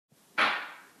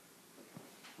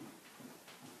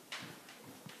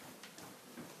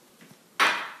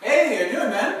Hey, how you doing,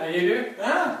 man? How you doing?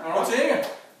 Yeah, all good seeing you.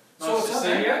 So Nice to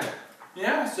see you.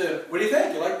 Yeah, so what do you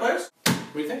think? You like the place?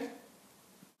 What do you think?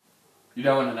 You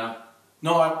don't want to know.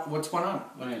 No, what's going on?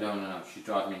 No, you don't want to know. She's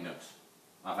driving me nuts.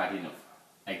 I've had enough.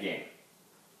 Again.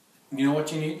 You know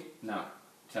what you need? No.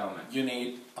 Tell me. You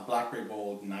need a BlackBerry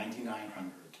Bold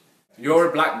 9900. You're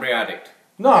a BlackBerry addict.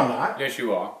 No, I'm not. Yes,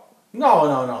 you are.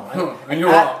 No. And you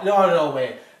are. No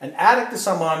way. An addict is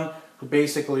someone who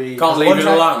basically can't leave it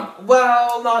alone.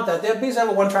 Well, not that. They basically have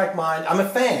a one-track mind. I'm a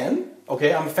fan.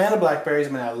 Okay, I'm a fan of Blackberries.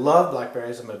 I mean, I love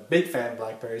Blackberries. I'm a big fan of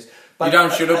Blackberries. But you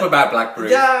don't shut up about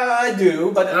Blackberries. Yeah, I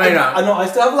do. But no, you don't. I know. I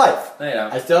still have life. No, you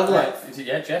don't. I still have life.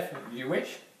 Yeah, Jeff. You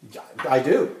wish? Yeah, I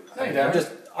do. No, you don't.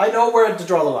 I know where to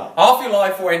draw the line. Half your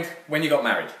life went when you got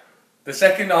married. The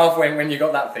second half went when you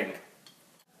got that thing.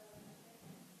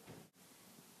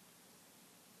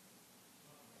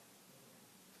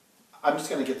 I'm just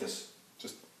gonna get this.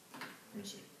 Just let me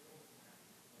see.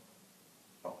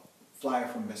 Oh, flyer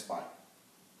from Best Buy.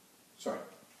 Sorry,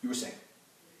 you were saying.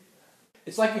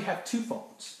 It's like you have two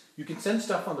phones. You can send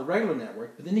stuff on the regular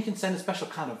network, but then you can send a special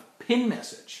kind of PIN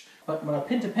message. But when a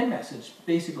pin-to-pin message,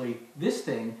 basically this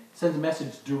thing sends a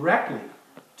message directly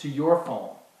to your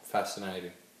phone.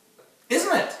 Fascinating.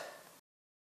 Isn't it?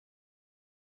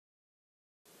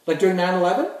 Like during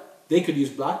 9/11, they could use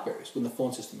Blackberries when the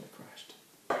phone system had crashed.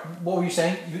 What were you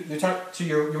saying? You're talking to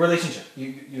your relationship.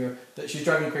 She's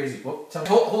driving you crazy. Well,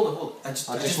 hold on. I just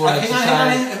wanted to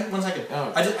hang on 1 second.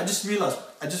 Oh. I just realized,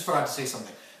 I just forgot to say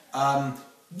something.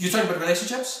 You're talking about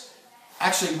relationships?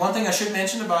 Actually, one thing I should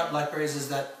mention about Blackberries is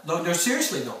that, no,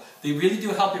 seriously though, they really do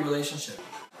help your relationship.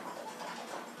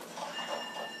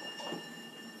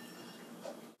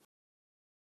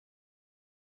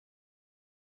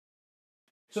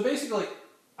 So basically,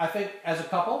 I think as a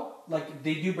couple, like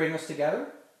they do bring us together.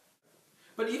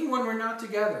 But even when we're not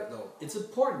together, though, it's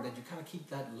important that you kind of keep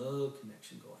that love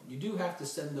connection going. You do have to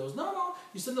send those,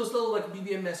 you send those little like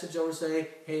BBM message over, say,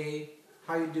 hey,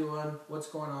 how you doing? What's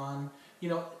going on? You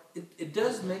know, it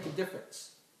does make a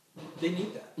difference. They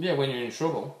need that. Yeah, when you're in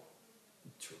trouble.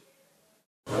 True.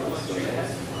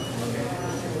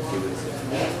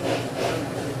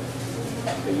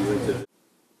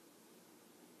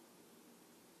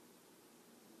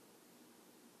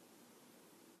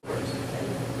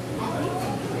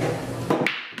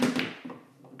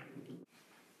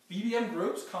 BBM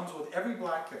Groups comes with every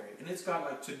BlackBerry, and it's got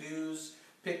like to-dos,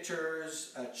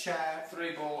 pictures, chat,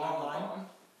 3 ball online.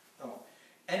 Oh,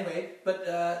 anyway, but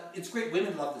it's great.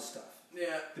 Women love this stuff.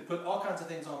 Yeah. They put all kinds of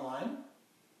things online.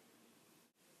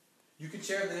 You could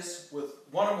share this with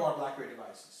one or more BlackBerry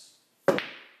devices.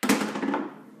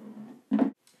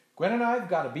 Gwen and I have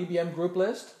got a BBM group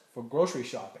list for grocery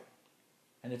shopping.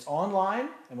 And it's online,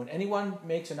 and when anyone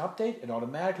makes an update, it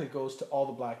automatically goes to all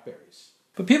the BlackBerries.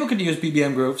 But people could use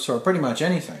BBM groups for pretty much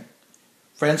anything.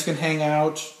 Friends can hang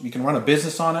out, you can run a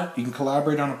business on it, you can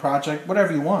collaborate on a project,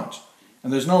 whatever you want.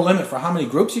 And there's no limit for how many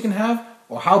groups you can have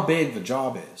or how big the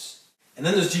job is. And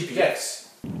then there's GPS.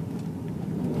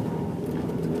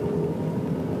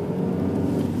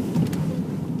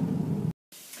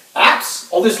 Apps!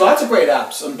 Oh, there's lots of great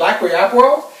apps on BlackBerry App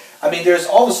World. I mean, there's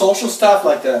all the social stuff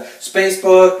like the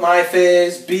Spacebook,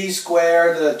 MyFizz, B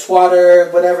Square, the Twitter,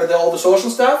 whatever, all the social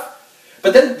stuff.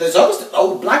 But then there's other stuff.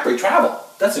 Oh, BlackBerry Travel.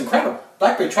 That's incredible.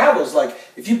 BlackBerry Travel is like,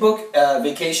 if you book a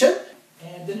vacation,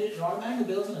 and then it automatically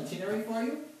builds an itinerary for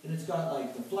you, and it's got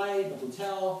like the flight, the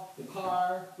hotel, the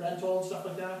car, rental, and stuff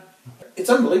like that.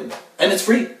 It's unbelievable. And it's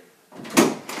free.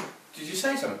 Did you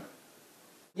say something?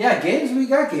 Yeah, games, we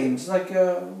got games. Like,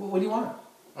 what do you want?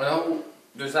 I know,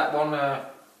 there's that one,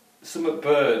 some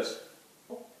birds.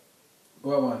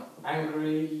 What one?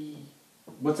 Angry...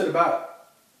 What's it about?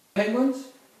 Penguins?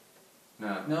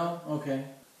 No. No? Okay.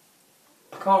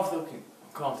 I can't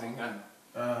think.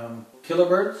 Killer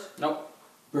Birds? Nope.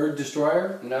 Bird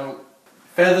Destroyer? No.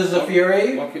 Feathers of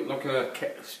Fury? Look a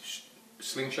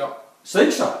slingshot.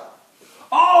 Slingshot?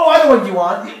 Oh, I know what you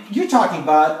want. You're talking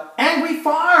about Angry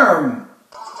Farm.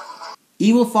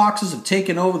 Evil foxes have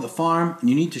taken over the farm, and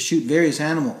you need to shoot various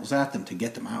animals at them to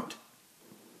get them out.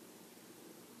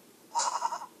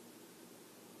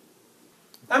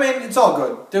 I mean, it's all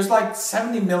good. There's like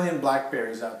 70 million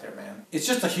Blackberries out there, man. It's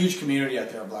just a huge community out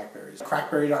there of Blackberries.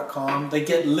 CrackBerry.com, they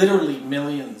get literally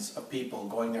millions of people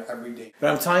going there every day. But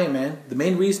I'm telling you, man, the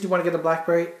main reason you want to get a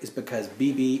Blackberry is because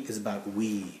BB is about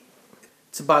we.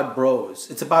 It's about bros.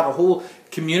 It's about a whole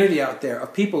community out there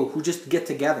of people who just get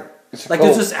together. Like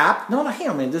there's this app, no, hang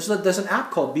on, man. There's an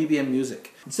app called BBM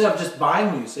Music. Instead of just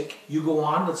buying music, you go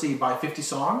on, let's say you buy 50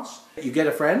 songs, you get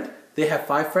a friend, they have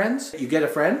 5 friends, you get a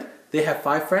friend, they have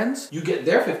 5 friends, you get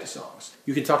their 50 songs.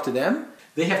 You can talk to them.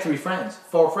 They have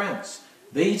 4 friends.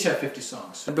 They each have 50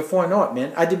 songs. And before I know it,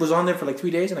 man, was on there for like 3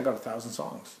 days and I got 1,000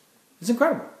 songs. It's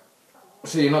incredible.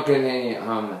 So you're not getting any at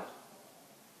home then?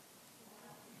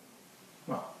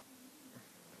 Well,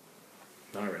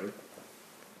 Not really.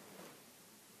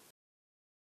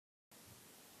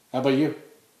 how about you?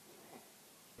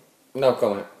 No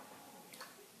comment.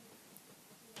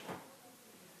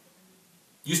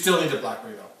 You still need a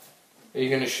BlackBerry though. Are you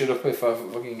going to shut up if I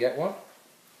fucking get one?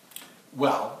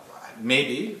 Well,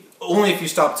 maybe. Only if you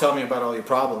stop telling me about all your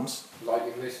problems. Like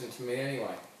you've listened to me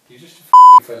anyway. You're just a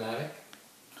f***ing fanatic.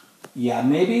 Yeah,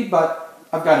 maybe, but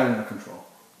I've got it under control.